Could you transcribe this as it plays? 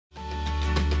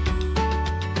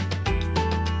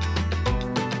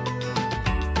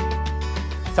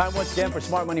Time once again for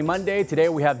Smart Money Monday. Today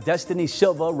we have Destenie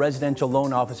Silva, Residential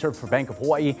Loan Officer for Bank of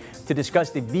Hawaii, to discuss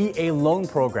the VA loan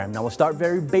program. Now we'll start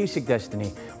very basic,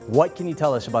 Destenie. What can you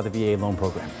tell us about the VA loan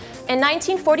program? In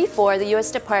 1944, the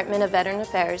U.S. Department of Veteran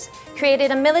Affairs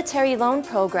created a military loan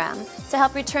program to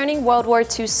help returning World War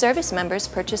II service members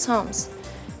purchase homes.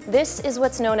 This is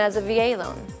what's known as a VA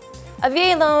loan. A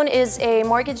VA loan is a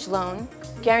mortgage loan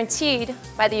guaranteed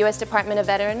by the U.S. Department of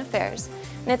Veteran Affairs,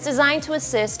 and it's designed to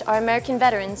assist our American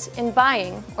veterans in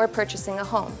buying or purchasing a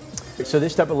home. So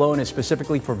this type of loan is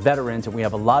specifically for veterans, and we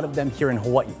have a lot of them here in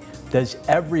Hawaii. Does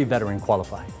every veteran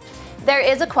qualify? There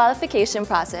is a qualification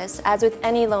process, as with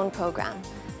any loan program,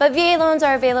 but VA loans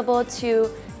are available to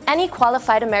any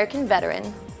qualified American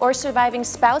veteran or surviving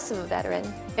spouse of a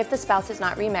veteran if the spouse is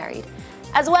not remarried,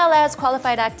 as well as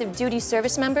qualified active duty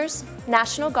service members,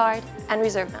 National Guard, and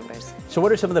Reserve members. So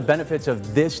what are some of the benefits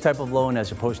of this type of loan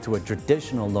as opposed to a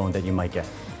traditional loan that you might get?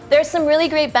 There are some really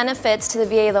great benefits to the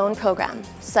VA loan program,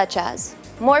 such as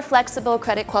more flexible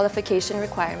credit qualification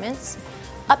requirements,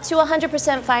 up to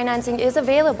 100% financing is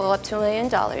available up to $1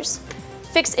 million,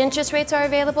 fixed interest rates are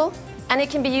available, and it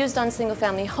can be used on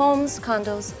single-family homes,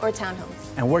 condos, or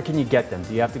townhomes. And where can you get them?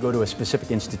 Do you have to go to a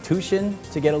specific institution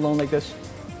to get a loan like this?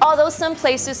 Although some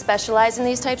places specialize in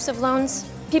these types of loans,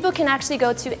 people can actually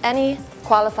go to any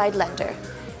qualified lender,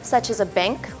 such as a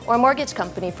bank or mortgage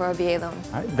company for a VA loan.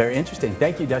 All right, very interesting.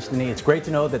 Thank you, Destenie. It's great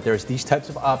to know that there's these types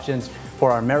of options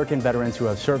for our American veterans who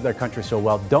have served their country so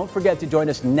well. Don't forget to join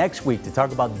us next week to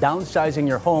talk about downsizing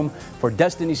your home. For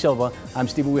Destenie Silva, I'm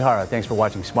Steve Uehara. Thanks for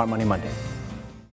watching Smart Money Monday.